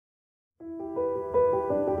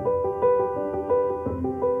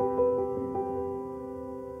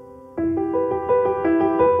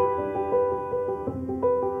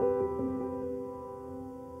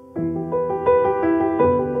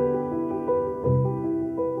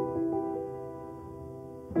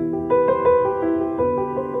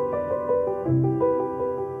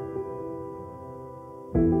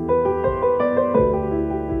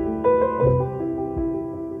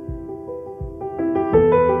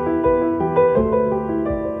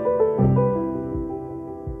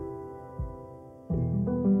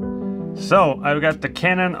So I've got the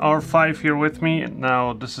Canon R5 here with me.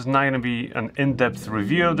 Now this is not going to be an in-depth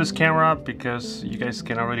review of this camera because you guys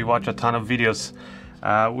can already watch a ton of videos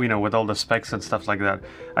with all the specs and stuff like that.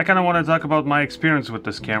 I kind of want to talk about my experience with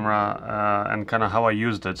this camera and kind of how I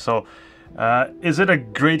used it. So is it a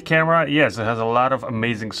great camera? Yes, it has a lot of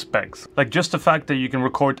amazing specs. Like just the fact that you can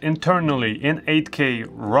record internally in 8K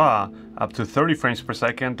RAW up to 30 frames per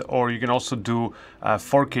second, or you can also do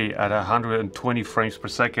 4K at 120 frames per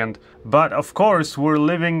second. But of course, we're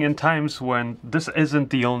living in times when this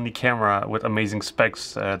isn't the only camera with amazing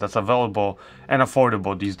specs that's available and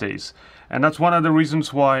affordable these days. And that's one of the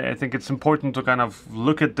reasons why I think it's important to kind of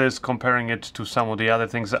look at this, comparing it to some of the other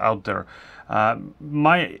things out there.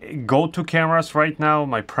 My go-to cameras right now,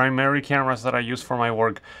 my primary cameras that I use for my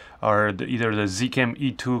work are either the Zcam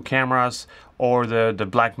E2 cameras or the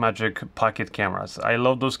Blackmagic pocket cameras. I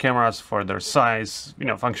love those cameras for their size,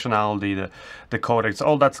 functionality, the codecs,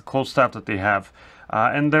 all that cool stuff that they have.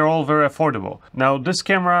 And they're all very affordable. Now, this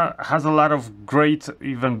camera has a lot of great,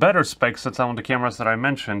 even better specs than some of the cameras that I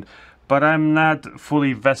mentioned, but I'm not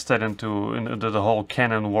fully vested into the whole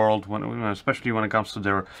Canon world, especially when it comes to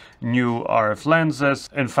their new RF lenses.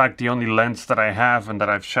 In fact, the only lens that I have and that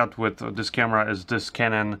I've shot with this camera is this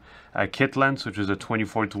Canon kit lens, which is a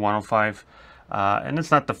 24-105. And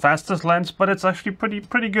it's not the fastest lens, but it's actually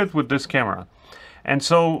pretty good with this camera. And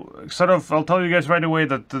so, I'll tell you guys right away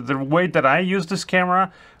that the way that I use this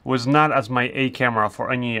camera was not as my A camera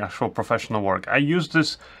for any actual professional work. I used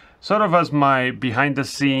this sort of as my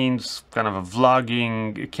behind-the-scenes kind of a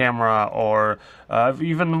vlogging camera, or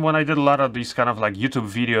even when I did a lot of these kind of like YouTube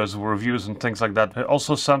videos, reviews and things like that.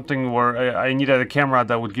 Also something where I needed a camera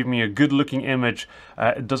that would give me a good-looking image.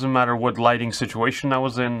 It doesn't matter what lighting situation I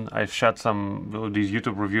was in. I've shot some of these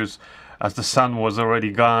YouTube reviews as the sun was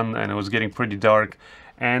already gone and it was getting pretty dark.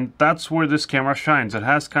 And that's where this camera shines. It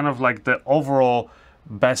has kind of like the overall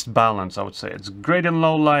best balance, I would say. It's great in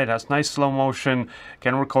low light, has nice slow motion,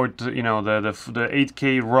 can record the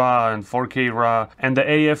 8K RAW and 4K RAW, and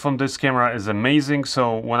the AF on this camera is amazing.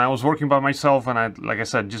 So when I was working by myself and I, like I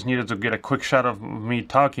said, just needed to get a quick shot of me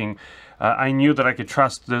talking, I knew that I could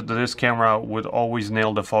trust that this camera would always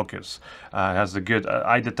nail the focus. It has the good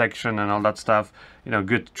eye detection and all that stuff,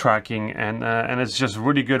 good tracking, and it's just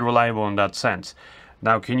really good, reliable in that sense.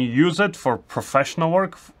 Now, can you use it for professional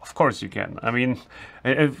work? Of course you can. I mean,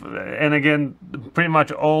 and again, pretty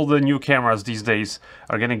much all the new cameras these days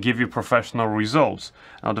are going to give you professional results.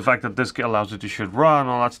 Now, the fact that this allows you to shoot RAW and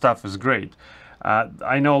all that stuff is great.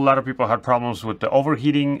 I know a lot of people had problems with the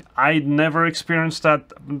overheating. I never experienced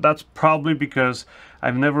that. That's probably because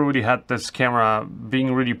I've never really had this camera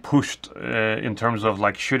being really pushed in terms of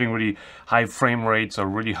like shooting really high frame rates or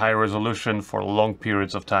really high resolution for long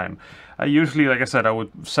periods of time. I usually, like I said, I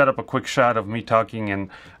would set up a quick shot of me talking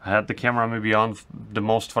and I had the camera maybe on the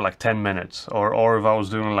most for like 10 minutes. Or if I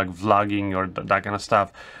was doing like vlogging or that kind of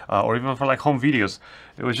stuff, or even for like home videos.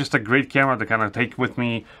 It was just a great camera to kind of take with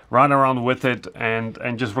me, run around with it, and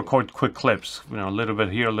just record quick clips, a little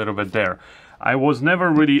bit here, a little bit there. I was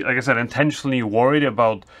never really, like I said, intentionally worried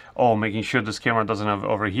about, making sure this camera doesn't have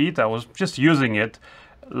overheat. I was just using it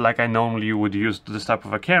like I normally would use this type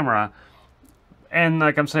of a camera. And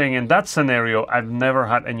like I'm saying, in that scenario, I've never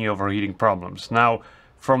had any overheating problems. Now,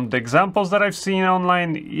 from the examples that I've seen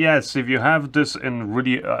online, yes, if you have this in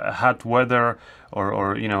really hot weather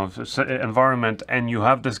or environment, and you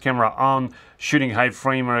have this camera on shooting high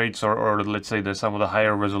frame rates, or let's say some of the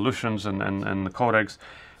higher resolutions and the codecs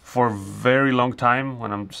for a very long time,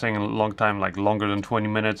 when I'm saying a long time, like longer than 20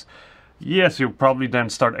 minutes, yes, you'll probably then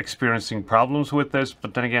start experiencing problems with this.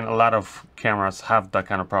 But then again, a lot of cameras have that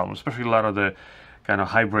kind of problem, especially a lot of the kind of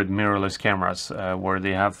hybrid mirrorless cameras where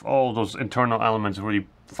they have all those internal elements really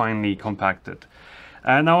finely compacted.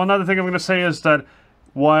 And now another thing I'm going to say is that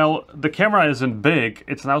while the camera isn't big,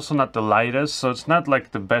 it's also not the lightest, so it's not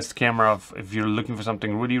like the best camera if you're looking for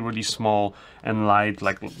something really, really small and light,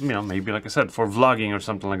 like, maybe, like I said, for vlogging or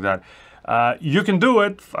something like that. You can do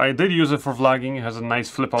it. I did use it for vlogging. It has a nice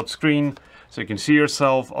flip-out screen, so you can see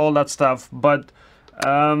yourself, all that stuff. But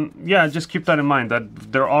yeah, just keep that in mind,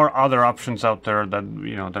 that there are other options out there that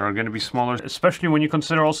that are going to be smaller, especially when you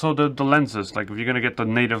consider also the lenses. Like if you're going to get the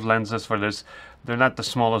native lenses for this, they're not the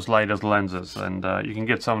smallest, lightest lenses, and you can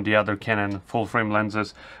get some of the other Canon full-frame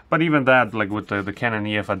lenses. But even that, like with the Canon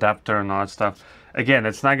EF adapter and all that stuff, again,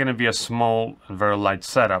 it's not going to be a small and very light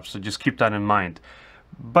setup, so just keep that in mind.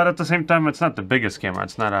 But at the same time, it's not the biggest camera.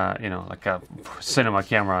 It's not a like a cinema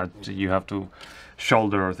camera you have to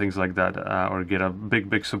shoulder or things like that, or get a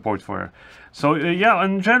big support for. So yeah,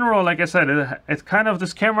 in general, like I said, it's kind of,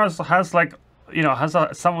 this camera has like, has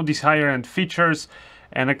some of these higher end features,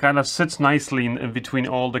 and it kind of sits nicely in between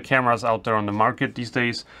all the cameras out there on the market these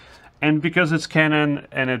days. And because it's Canon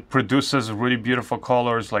and it produces really beautiful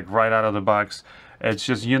colors like right out of the box, it's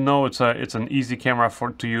just, you know, it's an easy camera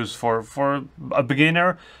to use for a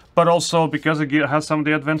beginner, but also because it has some of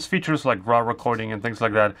the advanced features like RAW recording and things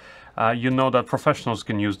like that, you know that professionals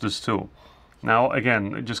can use this too. Now,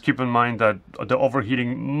 again, just keep in mind that the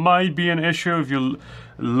overheating might be an issue if you're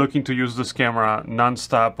looking to use this camera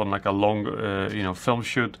non-stop on like a long, you know, film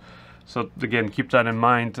shoot. So again, keep that in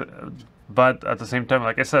mind. But at the same time,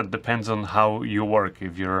 like I said, depends on how you work.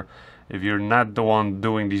 If you're not the one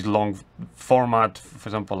doing these long format, for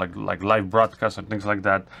example, like live broadcasts and things like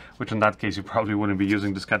that, which in that case you probably wouldn't be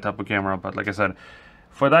using this type of camera. But like I said,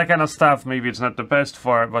 for that kind of stuff, maybe it's not the best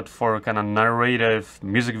but for kind of narrative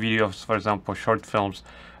music videos, for example, short films,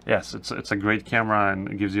 yes, it's a great camera and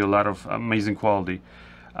it gives you a lot of amazing quality.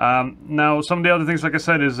 Now, some of the other things, like I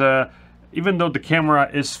said, is even though the camera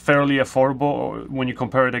is fairly affordable when you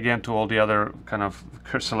compare it again to all the other kind of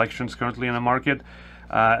selections currently in the market,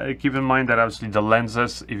 keep in mind that obviously the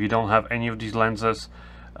lenses, if you don't have any of these lenses,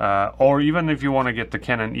 or even if you want to get the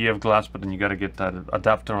Canon EF glass, but then you got to get that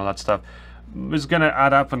adapter and all that stuff, it's going to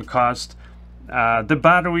add up in cost. The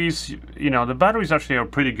batteries, you know, the batteries actually are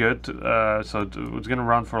pretty good, so it's going to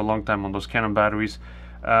run for a long time on those Canon batteries.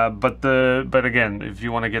 But again, if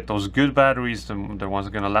you want to get those good batteries, the ones that are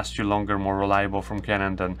going to last you longer, more reliable from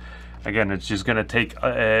Canon, then again, it's just going to take,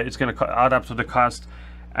 it's going to add up to the cost.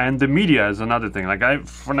 And the media is another thing. Like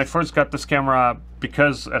when I first got this camera,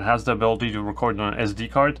 because it has the ability to record on an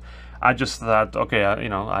SD card, I just thought, okay, you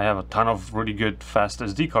know, I have a ton of really good fast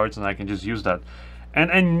SD cards and I can just use that.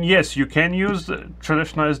 And yes, you can use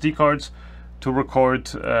traditional SD cards to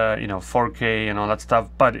record, you know, 4K and all that stuff.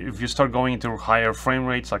 But if you start going into higher frame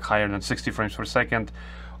rates, like higher than 60 frames per second,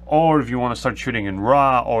 or if you want to start shooting in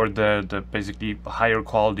RAW or the basically higher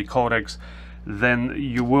quality codecs, then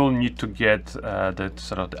you will need to get the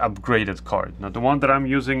sort of the upgraded card. Now, the one that I'm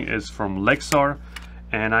using is from Lexar,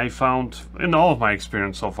 and I found in all of my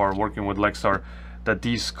experience so far working with Lexar that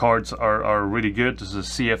these cards are really good. This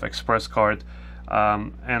is a CFexpress card.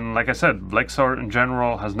 And like I said, Lexar in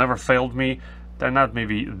general has never failed me. They're not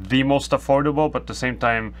maybe the most affordable, but at the same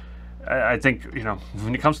time, I think, you know,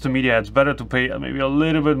 when it comes to media, it's better to pay maybe a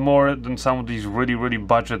little bit more than some of these really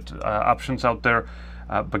budget options out there,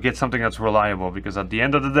 but get something that's reliable, because at the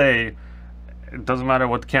end of the day, it doesn't matter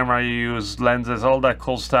what camera you use, lenses, all that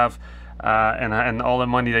cool stuff, and all the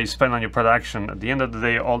money that you spend on your production. At the end of the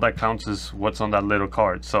day, all that counts is what's on that little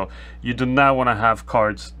card. So you do not want to have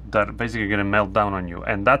cards that are basically going to melt down on you.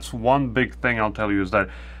 And that's one big thing I'll tell you, is that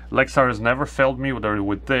Lexar has never failed me, whether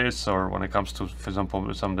with this or when it comes to, for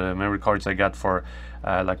example, some of the memory cards I got for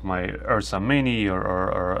like my Ursa Mini or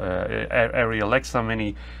Arri Alexa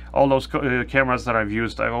Mini. All those cameras that I've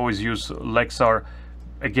used, I've always used Lexar,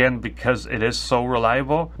 again, because it is so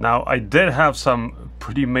reliable. Now, I did have some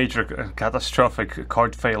pretty major catastrophic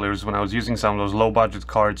card failures when I was using some of those low budget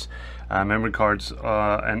cards, memory cards,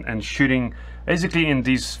 and shooting basically in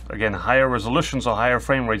these, again, higher resolutions or higher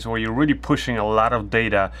frame rates, where you're really pushing a lot of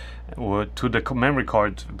data to the memory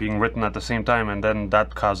card being written at the same time, and then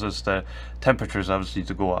that causes the temperatures obviously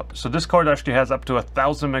to go up. So this card actually has up to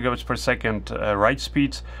 1000 megabits per second write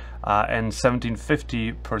speeds, and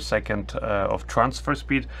 1750 per second of transfer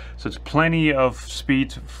speed. So it's plenty of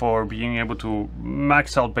speed for being able to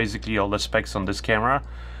max out basically all the specs on this camera.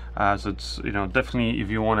 So it's, you know, definitely,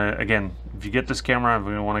 if you want to, again, if you get this camera and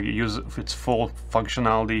you want to use its full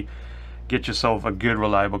functionality, get yourself a good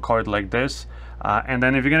reliable card like this. And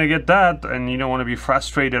then if you're gonna get that and you don't want to be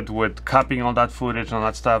frustrated with copying all that footage and all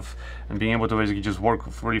that stuff and being able to basically just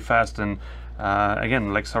work really fast, and again,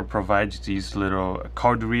 Lexar provides these little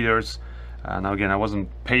card readers. Now again, I wasn't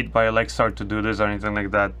paid by Lexar to do this or anything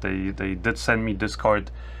like that. They did send me this card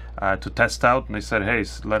to test out, and they said, hey,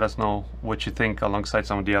 let us know what you think alongside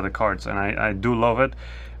some of the other cards. And I do love it,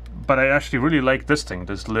 but I actually really like this thing,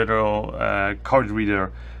 this little card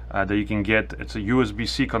reader that you can get. It's a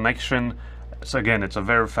USB-C connection. So again, it's a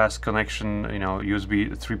very fast connection, you know,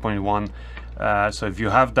 USB 3.1. So if you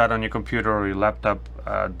have that on your computer or your laptop,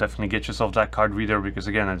 definitely get yourself that card reader, because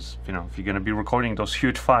again, it's, you know, if you're going to be recording those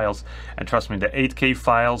huge files, and trust me, the 8K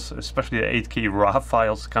files, especially the 8K RAW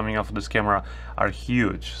files coming off of this camera, are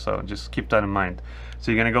huge. So just keep that in mind.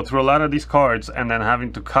 So you're going to go through a lot of these cards, and then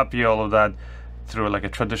having to copy all of that through like a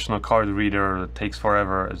traditional card reader that takes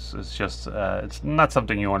forever. It's just it's not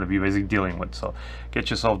something you want to be basically dealing with. So get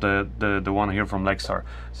yourself the one here from Lexar.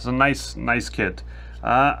 It's a nice kit.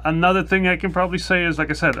 Another thing I can probably say is, like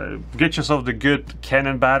I said, get yourself the good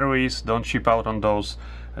Canon batteries. Don't cheap out on those.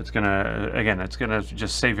 it's gonna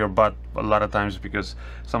just save your butt a lot of times, because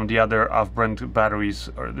some of the other off-brand batteries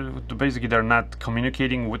are basically they're not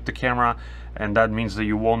communicating with the camera, and that means that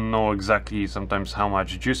you won't know exactly sometimes how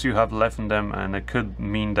much juice you have left in them, and it could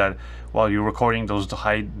mean that while you're recording those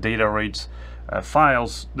high data rates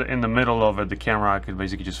files, in the middle of it the camera could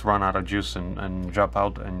basically just run out of juice and drop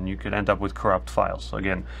out, and you could end up with corrupt files. So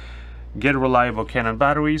again, get reliable Canon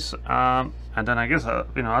batteries, and then I guess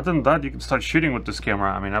you know, other than that, you can start shooting with this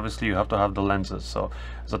camera. I mean, obviously you have to have the lenses, so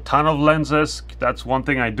there's a ton of lenses. That's one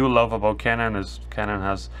thing I do love about Canon, is Canon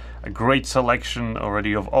has a great selection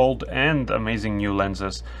already of old and amazing new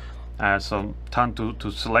lenses, so ton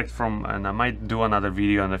to select from, and I might do another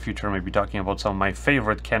video in the future maybe talking about some of my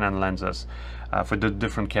favorite Canon lenses for the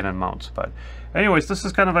different Canon mounts. But anyways, this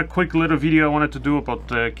is kind of a quick little video I wanted to do about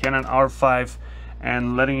the Canon R5,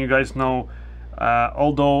 and letting you guys know,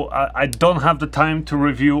 although I don't have the time to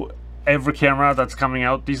review every camera that's coming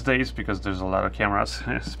out these days, because there's a lot of cameras,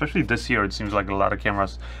 especially this year. It seems like a lot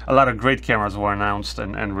of great cameras were announced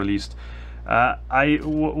and released.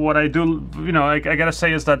 What I do, you know, I gotta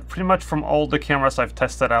say is that pretty much from all the cameras I've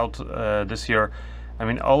tested out this year, I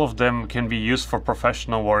mean, all of them can be used for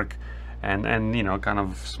professional work and you know, kind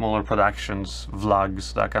of smaller productions,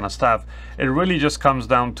 vlogs, that kind of stuff. It really just comes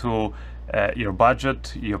down to your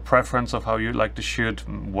budget, your preference of how you like to shoot,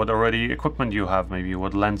 what already equipment you have, maybe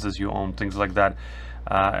what lenses you own, things like that.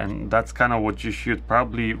 And that's kind of what you should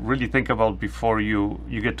probably really think about before you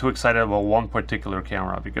get too excited about one particular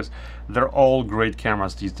camera, because they're all great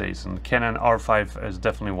cameras these days, and Canon R5 is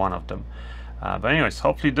definitely one of them. But anyways,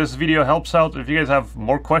 hopefully this video helps out. If you guys have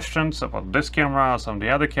more questions about this camera or some of the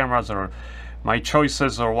other cameras, or my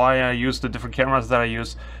choices, or why I use the different cameras that I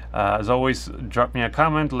use, as always, drop me a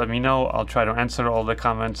comment, let me know. I'll try to answer all the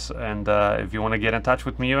comments. And if you want to get in touch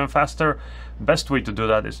with me even faster, best way to do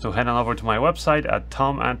that is to head on over to my website at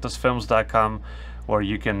tomantosfilms.com, where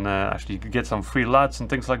you can actually get some free lots and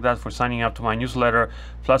things like that for signing up to my newsletter.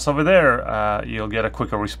 Plus over there you'll get a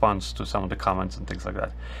quicker response to some of the comments and things like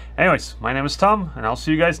that. Anyways, my name is Tom, and I'll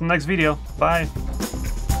see you guys in the next video. Bye.